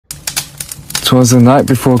'Twas the night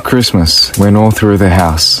before Christmas, when all through the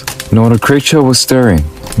house not a creature was stirring,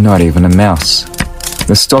 not even a mouse.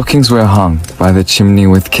 The stockings were hung by the chimney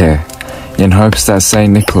with care, in hopes that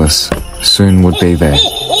St. Nicholas soon would be there.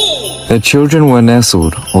 The children were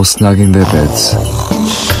nestled all snug in their beds,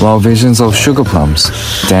 while visions of sugar plums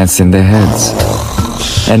danced in their heads.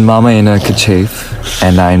 And Mama in her kerchief,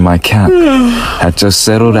 and I in my cap, had just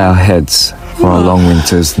settled our heads for a long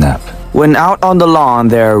winter's nap. When out on the lawn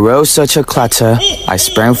there arose such a clatter, I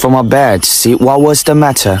sprang from my bed to see what was the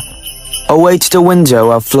matter. Away to the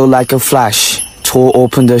window I flew like a flash, tore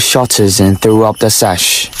open the shutters and threw up the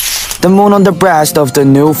sash. The moon on the breast of the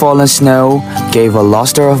new fallen snow gave a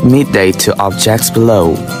lustre of midday to objects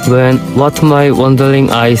below. When what my wandering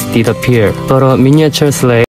eyes did appear, but a miniature sleigh